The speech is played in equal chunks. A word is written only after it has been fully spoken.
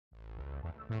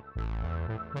Hey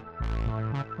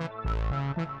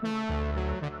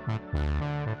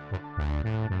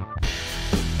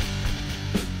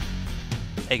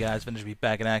guys, VintageBeef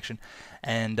back in action,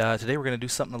 and today we're going to do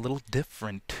something a little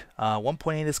different.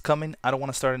 1.8 is coming. I don't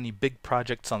want to start any big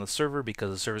projects on the server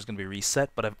because the server is going to be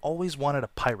reset, but I've always wanted a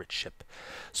pirate ship.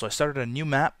 So I started a new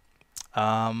map.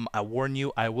 I warn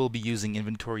you, I will be using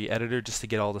inventory editor just to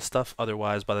get all the stuff.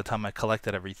 Otherwise, by the time I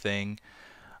collected everything,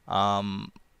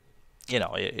 you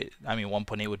know, I mean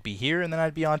 1.8 would be here, and then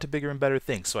I'd be on to bigger and better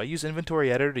things. So I use inventory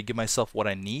editor to give myself what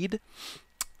I need.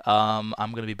 I'm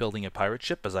going to be building a pirate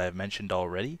ship, as I have mentioned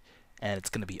already, and it's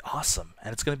going to be awesome.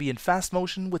 And it's going to be in fast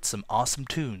motion with some awesome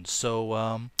tunes.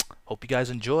 So, hope you guys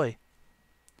enjoy.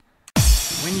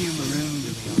 When you marooned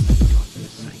me on that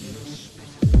godforsaken spit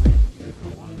of land for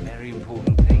one very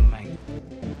important thing, mate.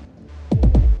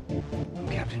 I'm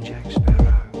Captain Jack Sparrow.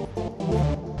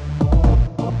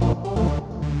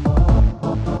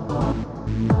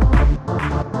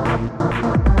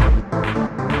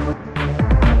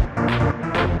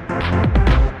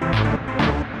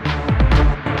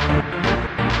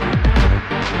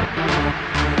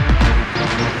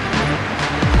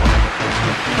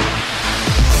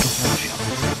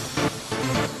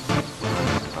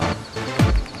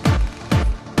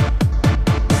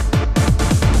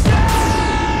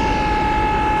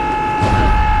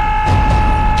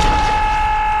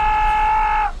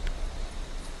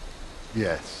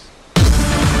 Yes.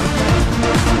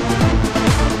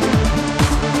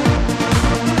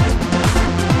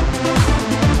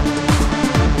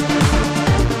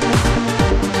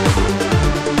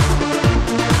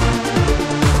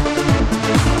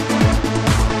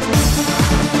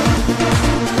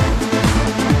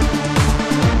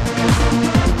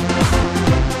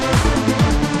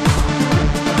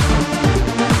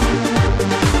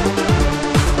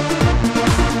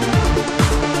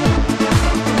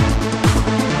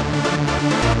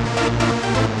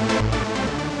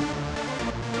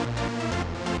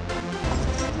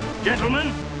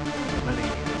 Gentlemen,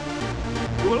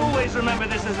 believe you will always remember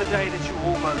this as the day that you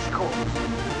almost caught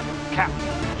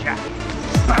Captain Jack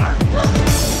Sparrow.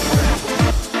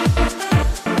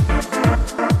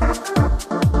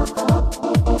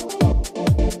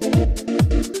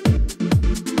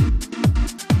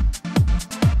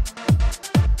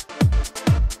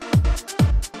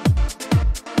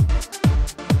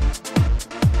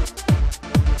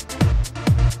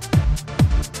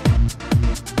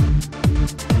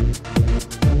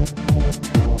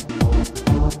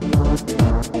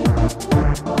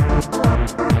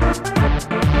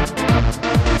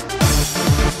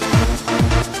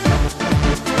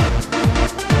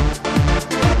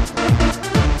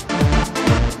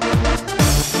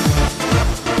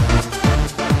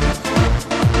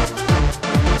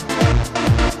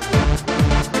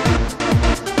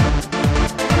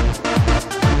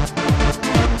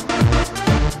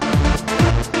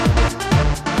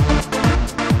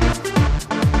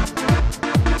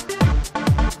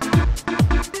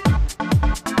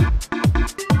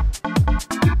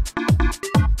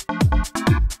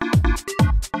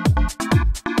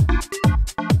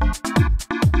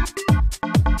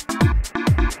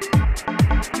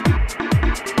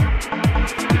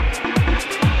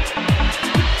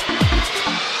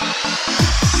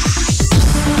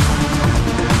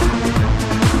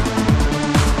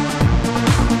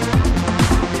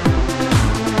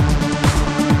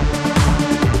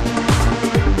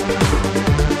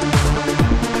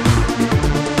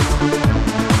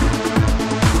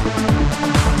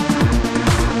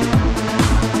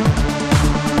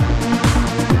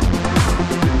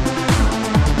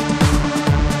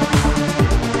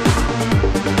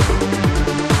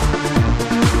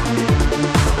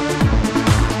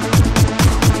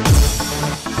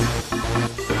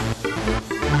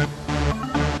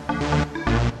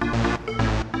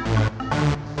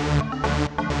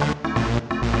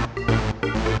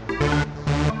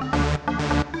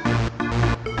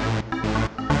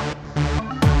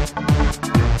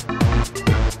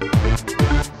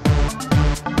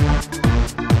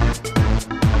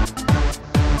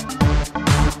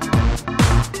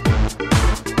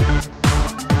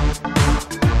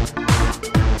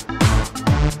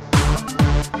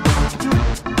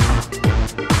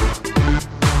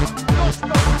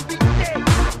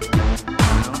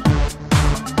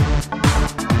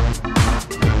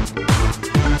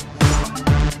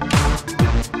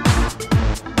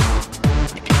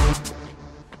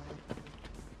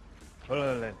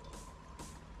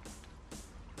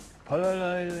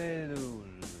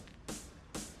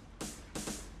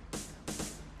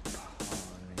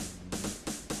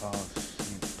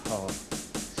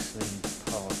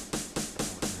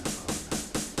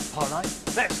 Parlay?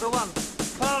 That's the one.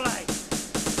 Parlay.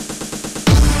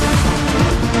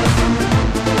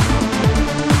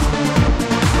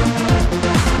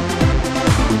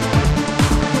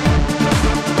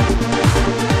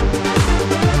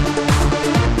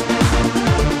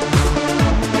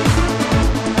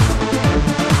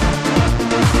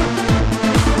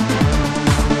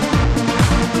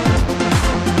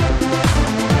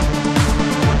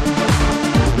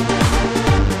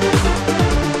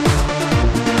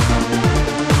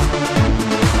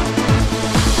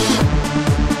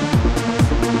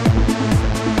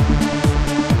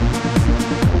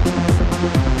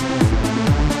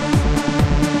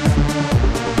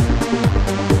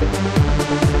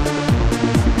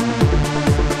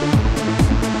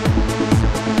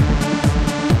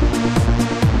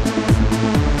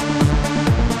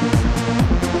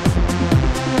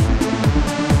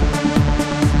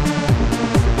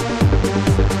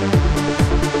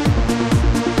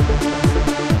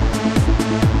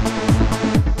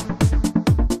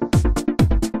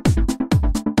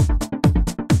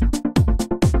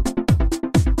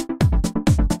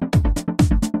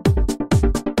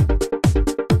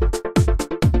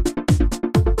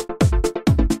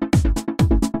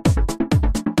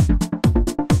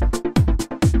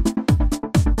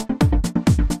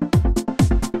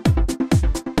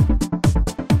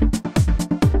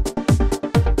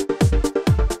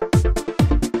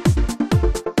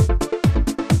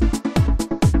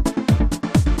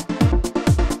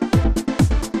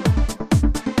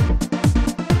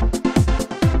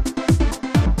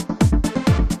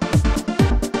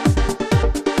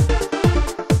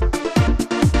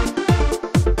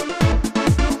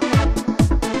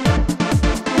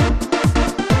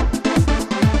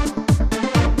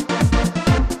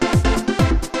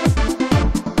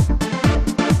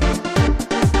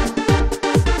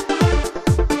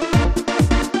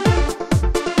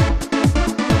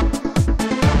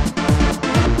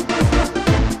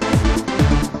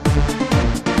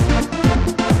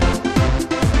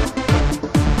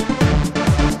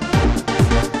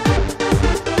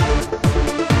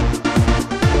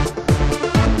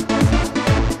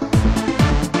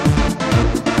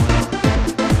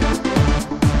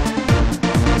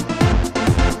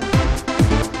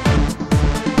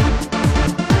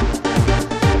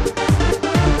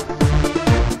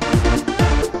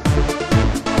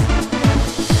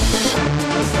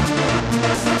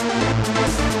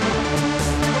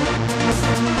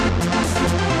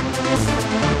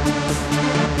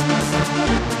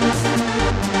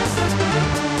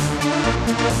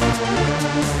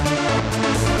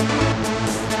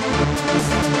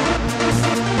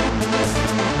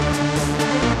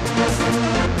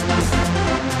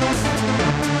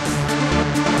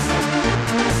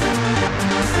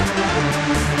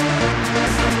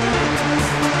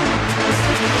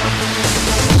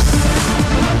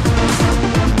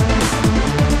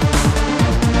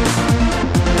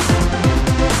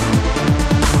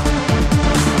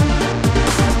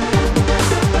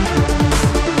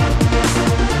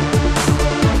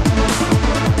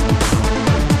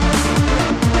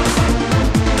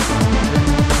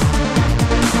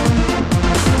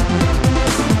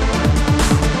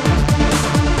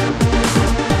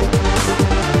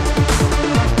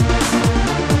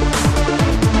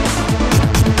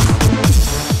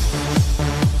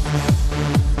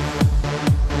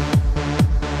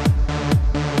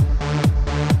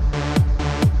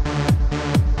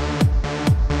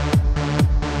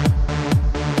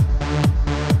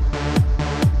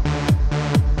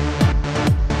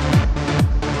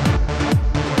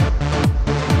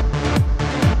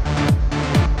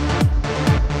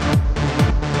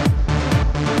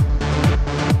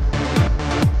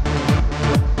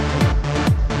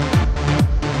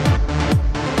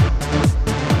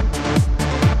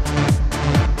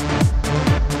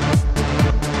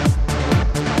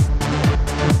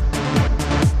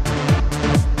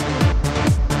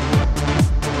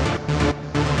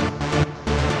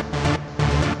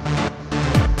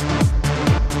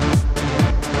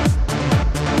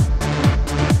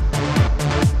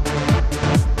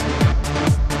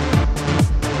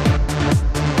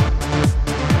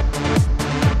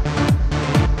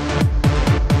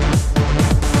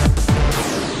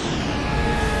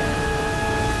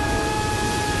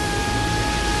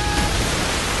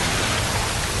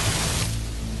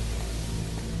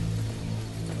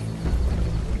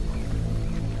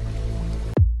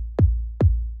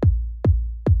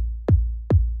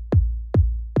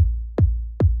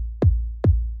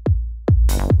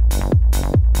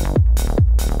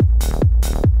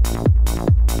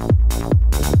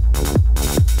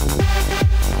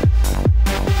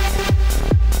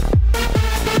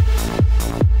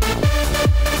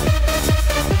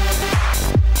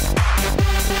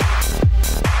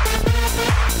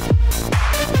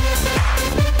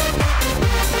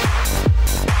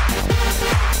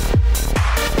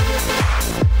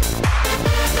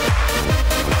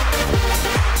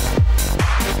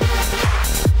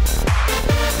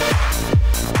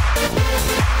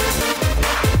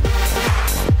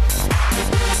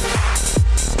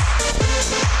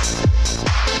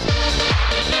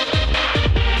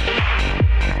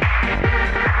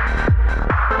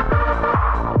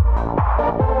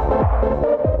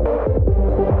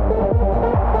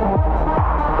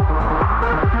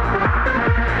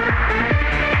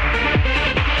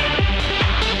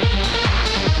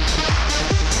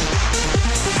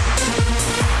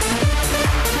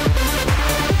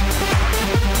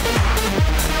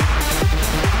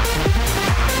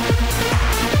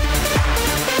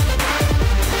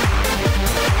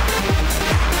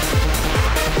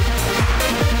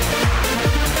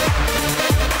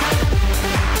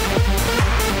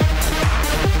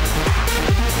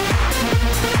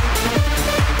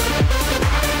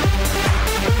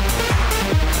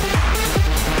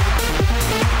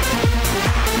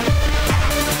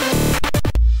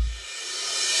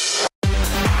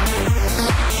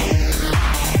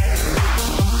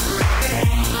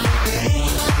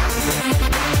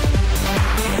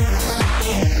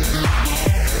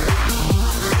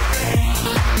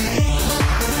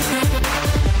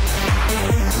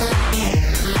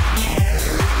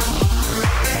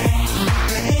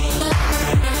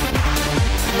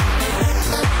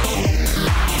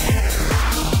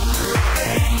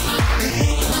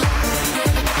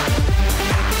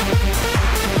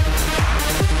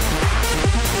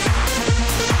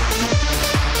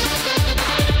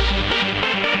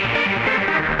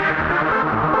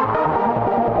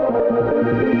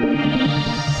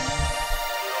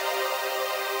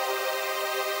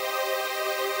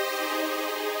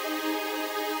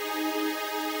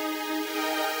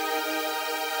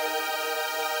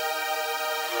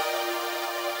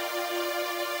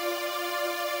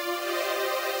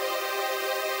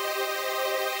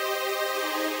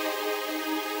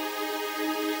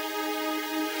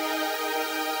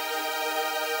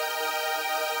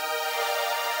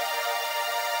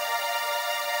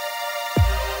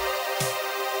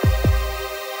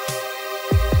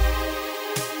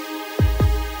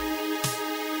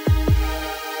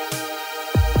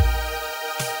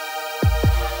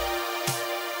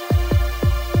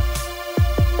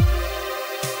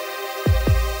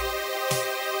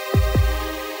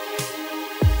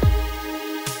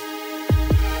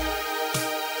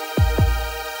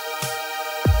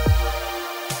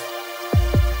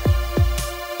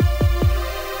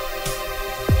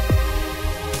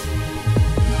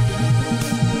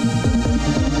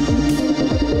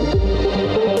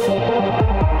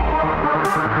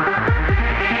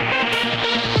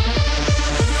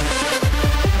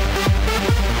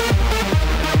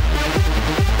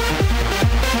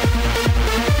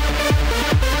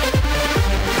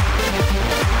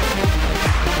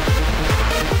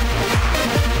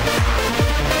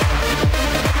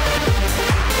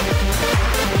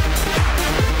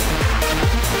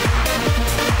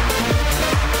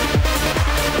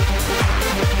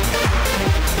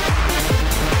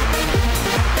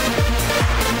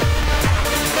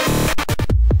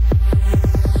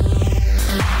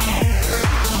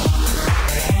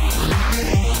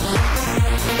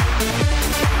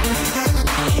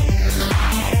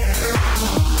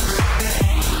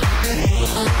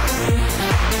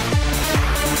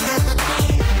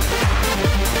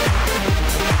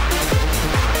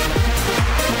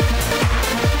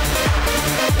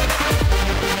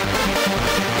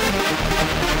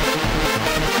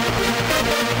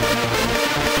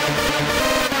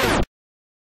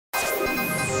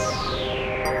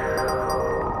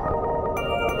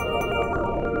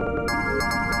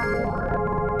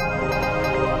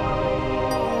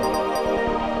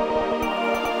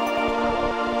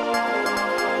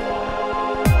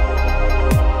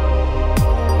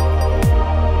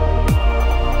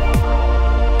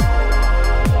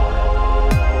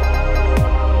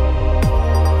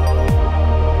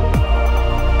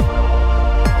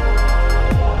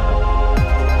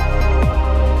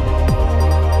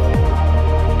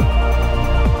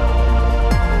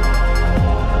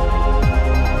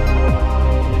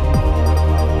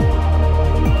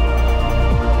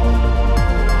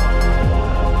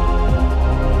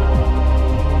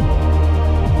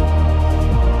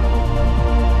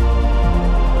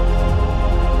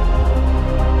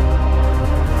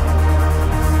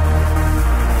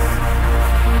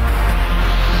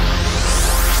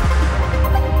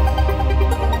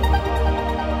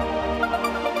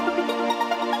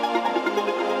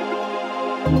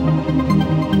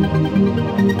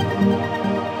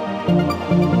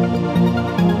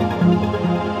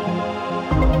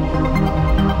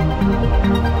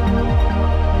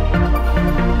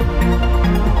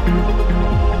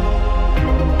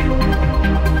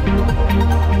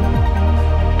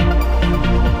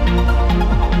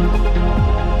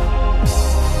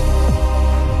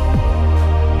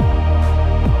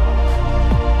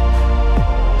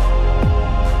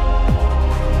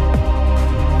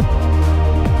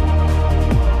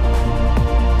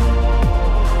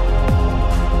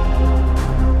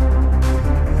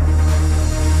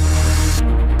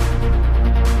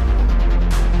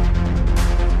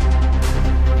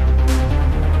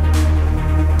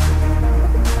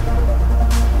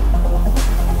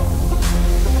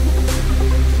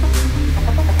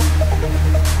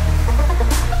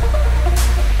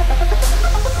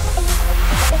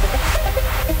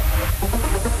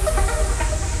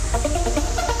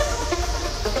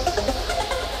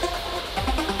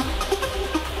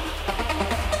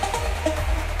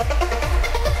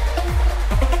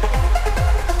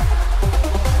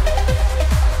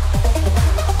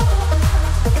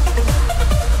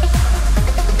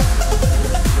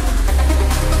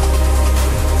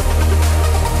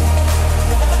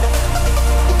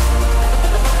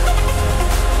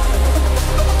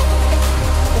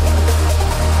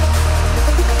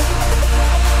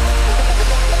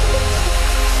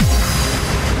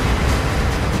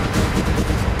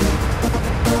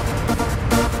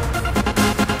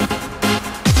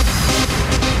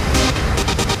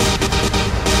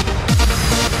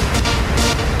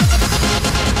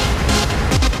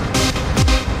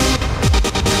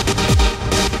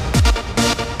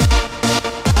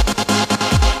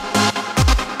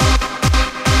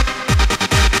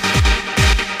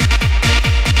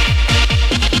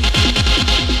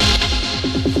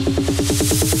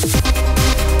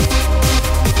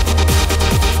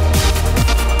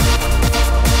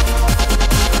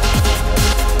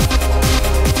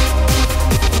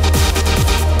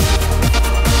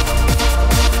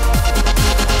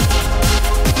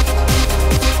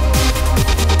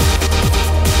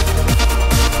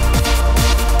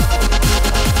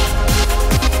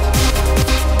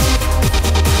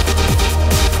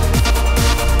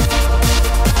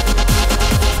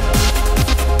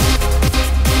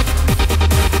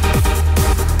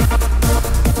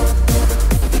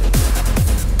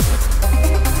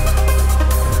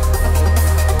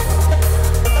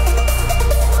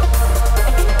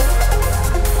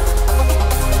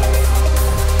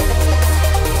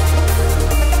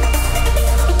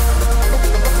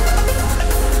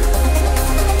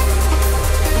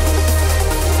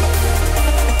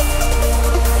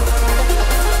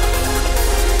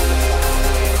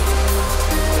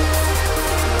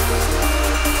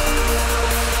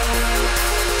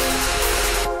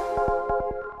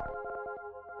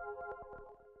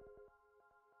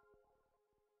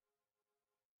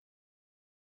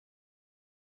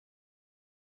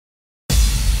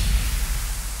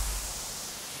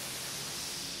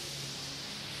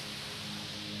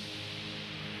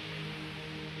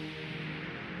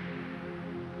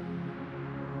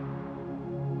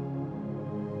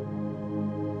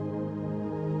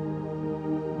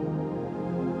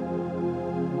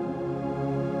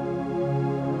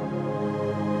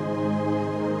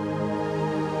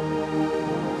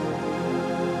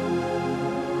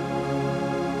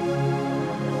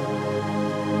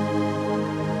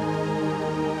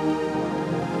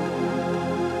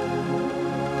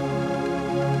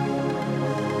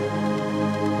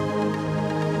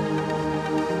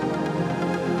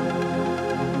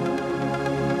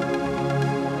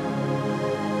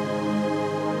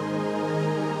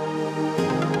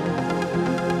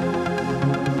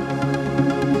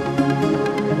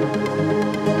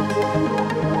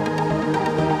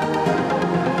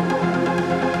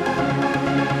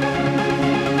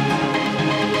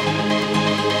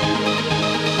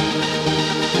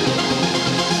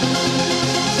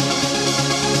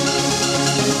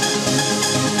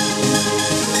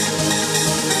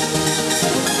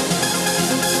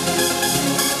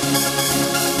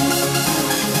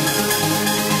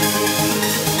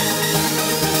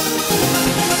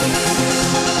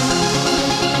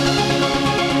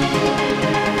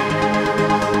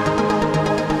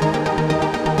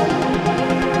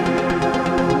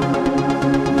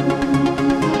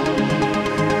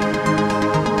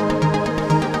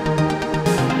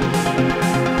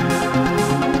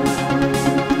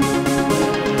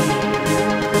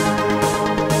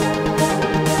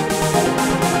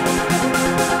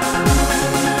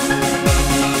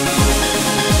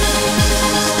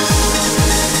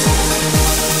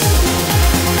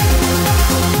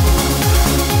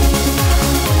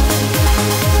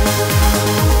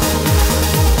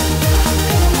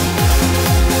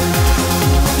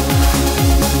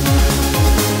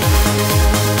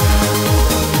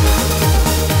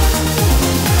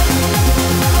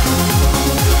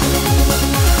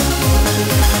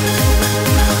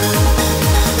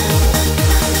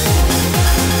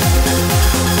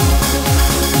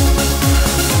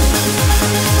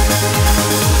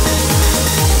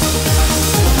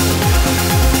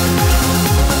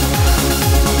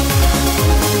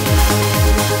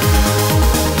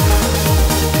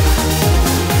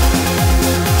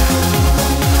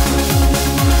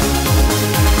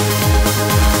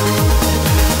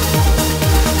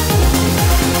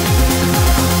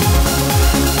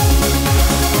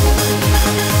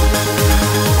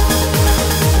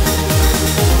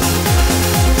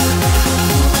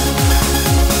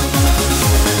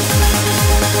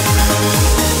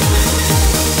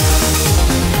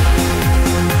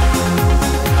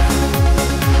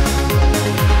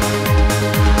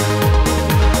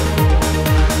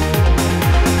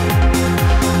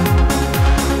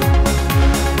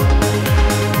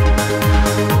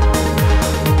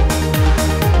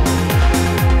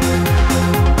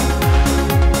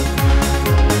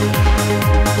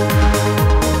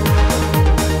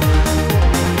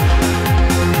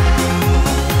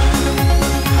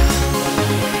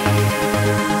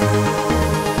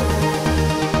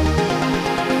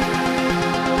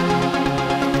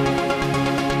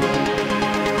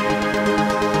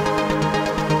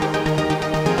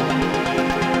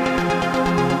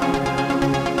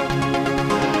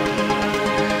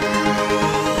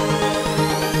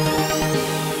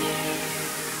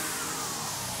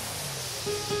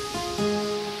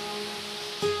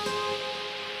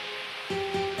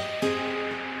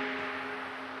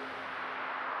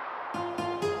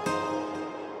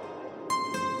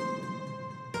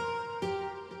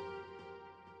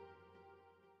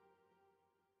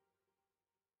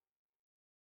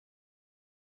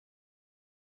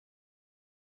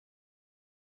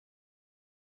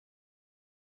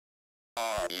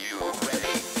 Are you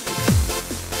ready?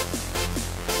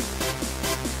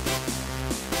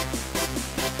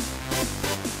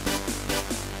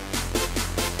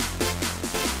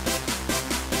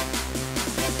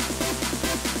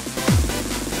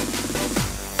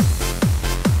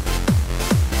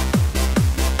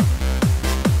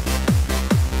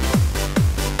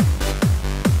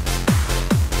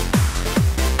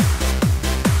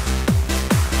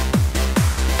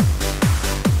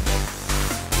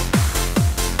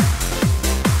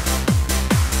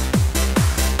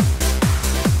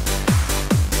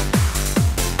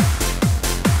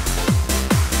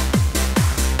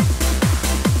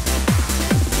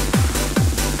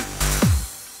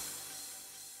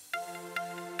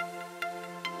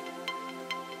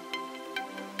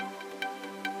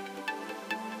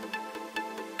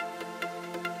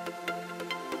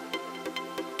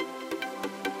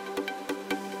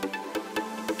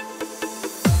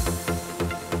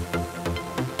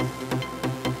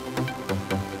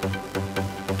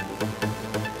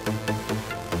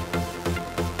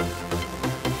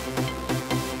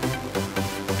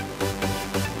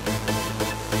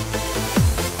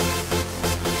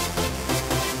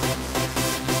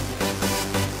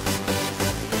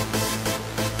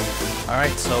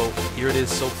 Alright, so here it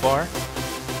is so far.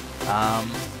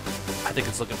 I think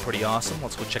it's looking pretty awesome.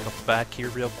 Let's go check out the back here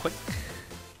real quick.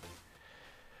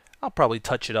 I'll probably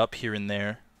touch it up here and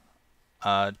there,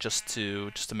 just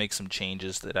to make some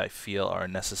changes that I feel are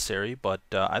necessary, but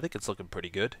I think it's looking pretty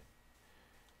good.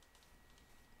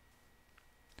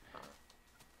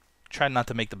 Try not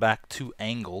to make the back too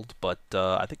angled, but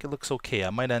I think it looks okay. I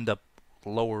might end up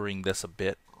lowering this a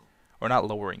bit. Or not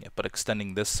lowering it, but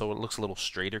extending this so it looks a little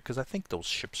straighter, because I think those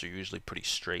ships are usually pretty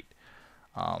straight.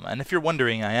 And if you're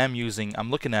wondering, I'm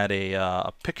looking at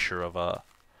a picture of I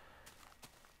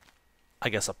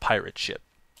guess a pirate ship,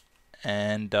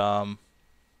 and trying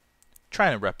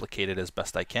to replicate it as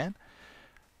best I can.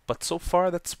 But so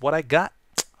far, that's what I got.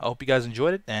 I hope you guys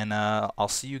enjoyed it, and I'll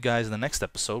see you guys in the next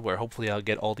episode, where hopefully I'll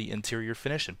get all the interior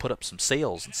finished and put up some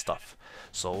sails and stuff.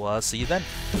 So see you then.